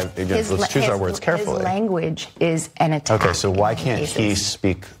let's choose our words carefully. His language is an attack. Okay, so why can't he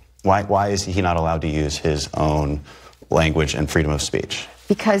speak? Why is he not allowed to use his own language and freedom of speech?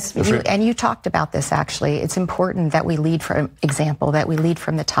 Because, you talked about this actually, it's important that we lead from example, that we lead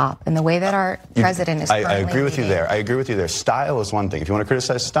from the top. And the way that our president is I agree with you there. I agree with you there. Style is one thing. If you want to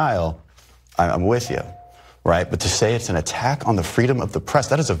criticize style, I'm with you, right? But to say it's an attack on the freedom of the press,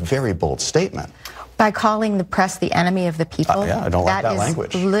 that is a very bold statement. By calling the press the enemy of the people, I don't like that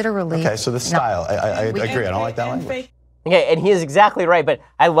language. Literally. Okay, so the style, I agree. I don't like that language. Okay, and he is exactly right, but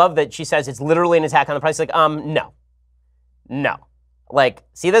I love that she says it's literally an attack on the press. Like, no. Like,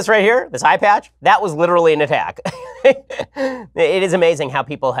 see this right here, this eye patch? That was literally an attack. It is amazing how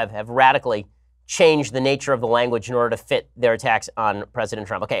people have radically changed the nature of the language in order to fit their attacks on President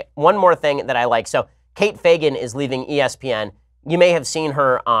Trump. Okay, one more thing that I like. So Kate Fagan is leaving ESPN, You may have seen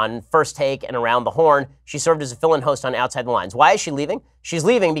her on First Take and Around the Horn. She served as a fill-in host on Outside the Lines. Why is she leaving? She's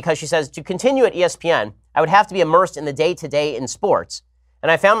leaving because she says, to continue at ESPN, I would have to be immersed in the day-to-day in sports. And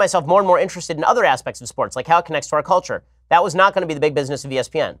I found myself more and more interested in other aspects of sports, like how it connects to our culture. That was not going to be the big business of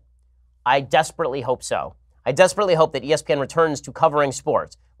ESPN. I desperately hope so. I desperately hope that ESPN returns to covering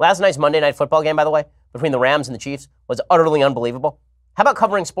sports. Last night's Monday Night Football game, by the way, between the Rams and the Chiefs, was utterly unbelievable. How about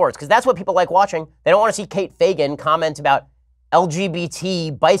covering sports? Because that's what people like watching. They don't want to see Kate Fagan comment about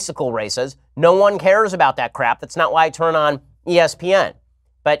LGBT bicycle races. No one cares about that crap. That's not why I turn on ESPN.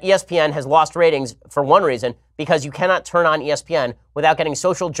 But ESPN has lost ratings for one reason, because you cannot turn on ESPN without getting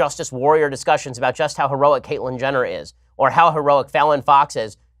social justice warrior discussions about just how heroic Caitlyn Jenner is, or how heroic Fallon Fox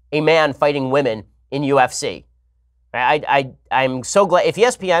is, a man fighting women in UFC. I'm so glad. If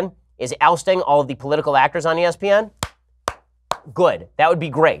ESPN is ousting all of the political actors on ESPN, good. That would be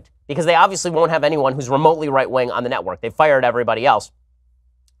great, because they obviously won't have anyone who's remotely right-wing on the network. They fired everybody else.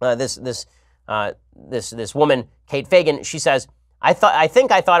 This woman, Kate Fagan, she says, I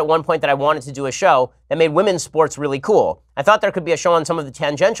think I thought at one point that I wanted to do a show that made women's sports really cool. I thought there could be a show on some of the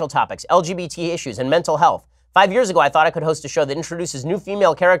tangential topics, LGBT issues and mental health. 5 years ago, I thought I could host a show that introduces new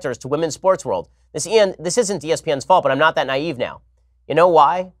female characters to women's sports world. This isn't ESPN's fault, but I'm not that naive now. You know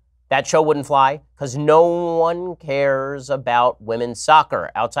why that show wouldn't fly? Because no one cares about women's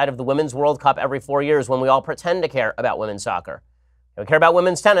soccer outside of the Women's World Cup every 4 years when we all pretend to care about women's soccer. We care about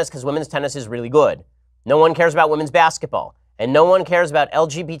women's tennis because women's tennis is really good. No one cares about women's basketball. And no one cares about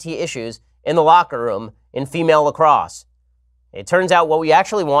LGBT issues in the locker room in female lacrosse. It turns out what we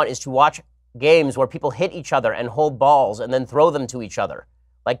actually want is to watch games where people hit each other and hold balls and then throw them to each other.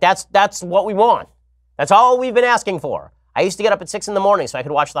 Like, that's what we want. That's all we've been asking for. I used to get up at 6 in the morning so I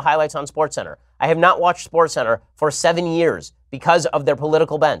could watch the highlights on SportsCenter. I have not watched SportsCenter for 7 years because of their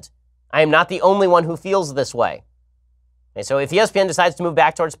political bent. I am not the only one who feels this way. Okay, so if ESPN decides to move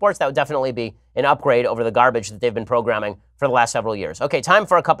back towards sports, that would definitely be an upgrade over the garbage that they've been programming for the last several years. Okay, time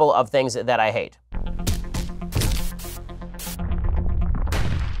for a couple of things that I hate.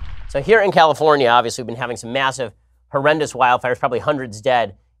 So here in California, obviously, we've been having some massive, horrendous wildfires, probably hundreds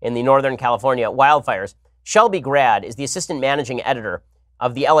dead in the Northern California wildfires. Shelby Grad is the assistant managing editor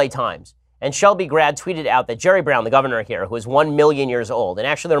of the LA Times. And Shelby Grad tweeted out that Jerry Brown, the governor here, who is 1 million years old and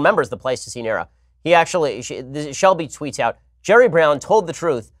actually remembers the Pleistocene era, Shelby tweets out, Jerry Brown told the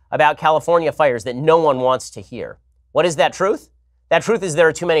truth about California fires that no one wants to hear. What is that truth? That truth is there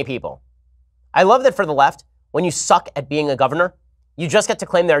are too many people. I love that for the left, when you suck at being a governor, you just get to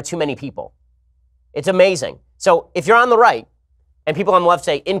claim there are too many people. It's amazing. So if you're on the right and people on the left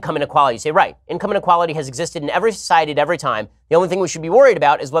say income inequality, you say, right, income inequality has existed in every society at every time. The only thing we should be worried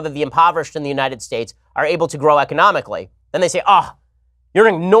about is whether the impoverished in the United States are able to grow economically. Then they say, you're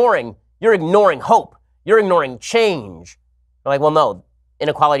ignoring hope. You're ignoring change. They're like, well, no,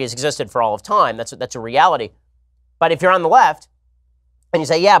 inequality has existed for all of time. That's a reality. But if you're on the left and you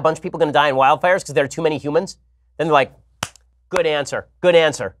say, yeah, a bunch of people are going to die in wildfires because there are too many humans, then they're like, good answer, good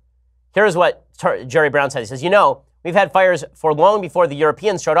answer. Here's what Jerry Brown says. He says, we've had fires for long before the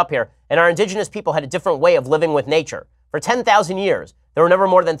Europeans showed up here, and our indigenous people had a different way of living with nature. For 10,000 years, there were never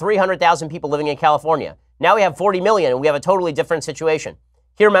more than 300,000 people living in California. Now we have 40 million, and we have a totally different situation.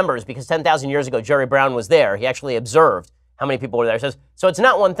 He remembers because 10,000 years ago, Jerry Brown was there. He actually observed how many people were there. He says, so it's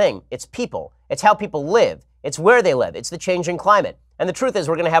not one thing. It's people. It's how people live. It's where they live. It's the changing climate. And the truth is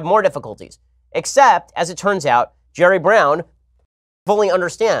we're going to have more difficulties. Except, as it turns out, Jerry Brown fully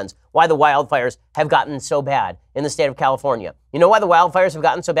understands why the wildfires have gotten so bad in the state of California. You know why the wildfires have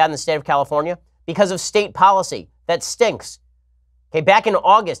gotten so bad in the state of California? Because of state policy that stinks. Okay, back in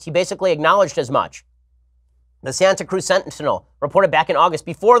August, he basically acknowledged as much. The Santa Cruz Sentinel reported back in August,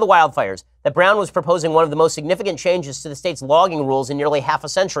 before the wildfires, that Brown was proposing one of the most significant changes to the state's logging rules in nearly half a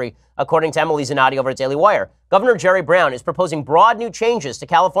century, according to Emily Zanotti over at Daily Wire. Governor Jerry Brown is proposing broad new changes to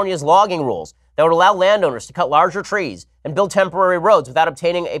California's logging rules that would allow landowners to cut larger trees and build temporary roads without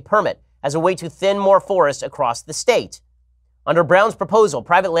obtaining a permit as a way to thin more forests across the state. Under Brown's proposal,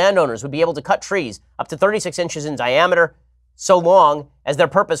 private landowners would be able to cut trees up to 36 inches in diameter, so long as their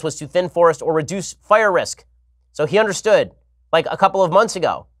purpose was to thin forest or reduce fire risk. So he understood, like a couple of months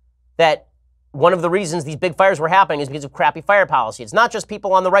ago, that one of the reasons these big fires were happening is because of crappy fire policy. It's not just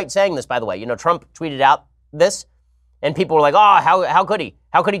people on the right saying this, by the way. Trump tweeted out this, and people were like, how could he?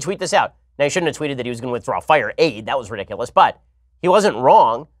 How could he tweet this out? Now, he shouldn't have tweeted that he was going to withdraw fire aid. That was ridiculous. But he wasn't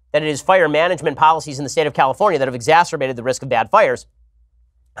wrong that it is fire management policies in the state of California that have exacerbated the risk of bad fires.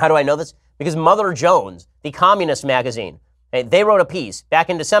 How do I know this? Because Mother Jones, the communist magazine, they wrote a piece back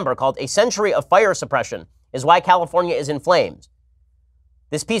in December called A Century of Fire Suppression is Why California is in Flames.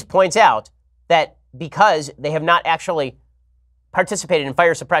 This piece points out that because they have not actually participated in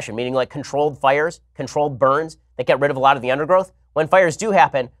fire suppression, meaning like controlled fires, controlled burns that get rid of a lot of the undergrowth. When fires do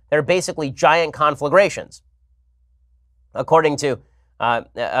happen, they're basically giant conflagrations. According to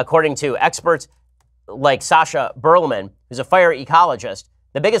experts like Sasha Berleman, who's a fire ecologist,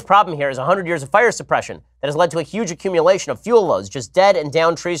 the biggest problem here is 100 years of fire suppression that has led to a huge accumulation of fuel loads, just dead and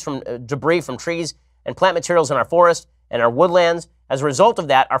downed trees from debris from trees and plant materials in our forests and our woodlands. As a result of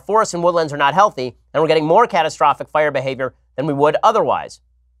that, our forests and woodlands are not healthy, and we're getting more catastrophic fire behavior than we would otherwise.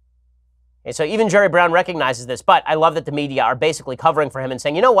 And so even Jerry Brown recognizes this, but I love that the media are basically covering for him and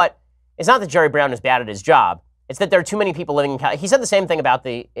saying, you know what? It's not that Jerry Brown is bad at his job. It's that there are too many people living in California. He said the same thing about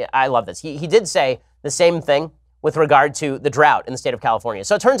I love this. He did say the same thing with regard to the drought in the state of California.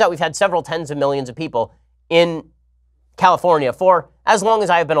 So it turns out we've had several tens of millions of people in California for as long as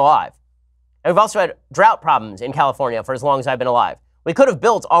I have been alive. And we've also had drought problems in California for as long as I've been alive. We could have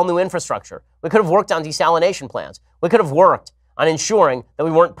built all new infrastructure. We could have worked on desalination plants. We could have worked on ensuring that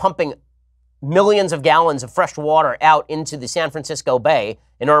we weren't pumping millions of gallons of fresh water out into the San Francisco Bay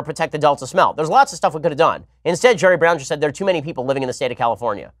in order to protect the Delta smelt. There's lots of stuff we could have done. Instead, Jerry Brown just said there are too many people living in the state of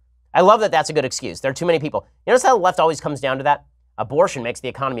California. I love that that's a good excuse. There are too many people. You notice how the left always comes down to that? Abortion makes the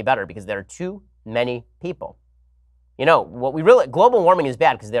economy better because there are too many people. You know, global warming is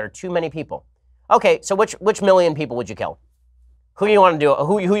bad because there are too many people. Okay, so which million people would you kill? Who do you want to do?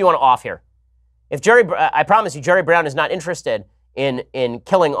 Who you want to off here? I promise you, Jerry Brown is not interested in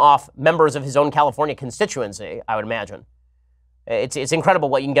killing off members of his own California constituency, I would imagine. It's incredible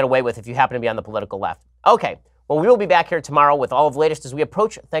what you can get away with if you happen to be on the political left. Okay, well, we will be back here tomorrow with all of the latest as we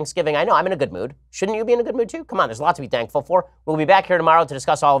approach Thanksgiving. I know, I'm in a good mood. Shouldn't you be in a good mood too? Come on, there's a lot to be thankful for. We'll be back here tomorrow to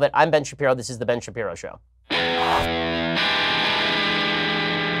discuss all of it. I'm Ben Shapiro. This is The Ben Shapiro Show.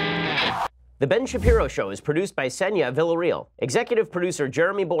 The Ben Shapiro Show is produced by Senya Villarreal, executive producer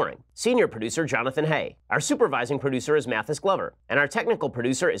Jeremy Boring, senior producer Jonathan Hay. Our supervising producer is Mathis Glover, and our technical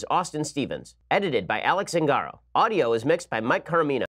producer is Austin Stevens. Edited by Alex Zingaro. Audio is mixed by Mike Caramino.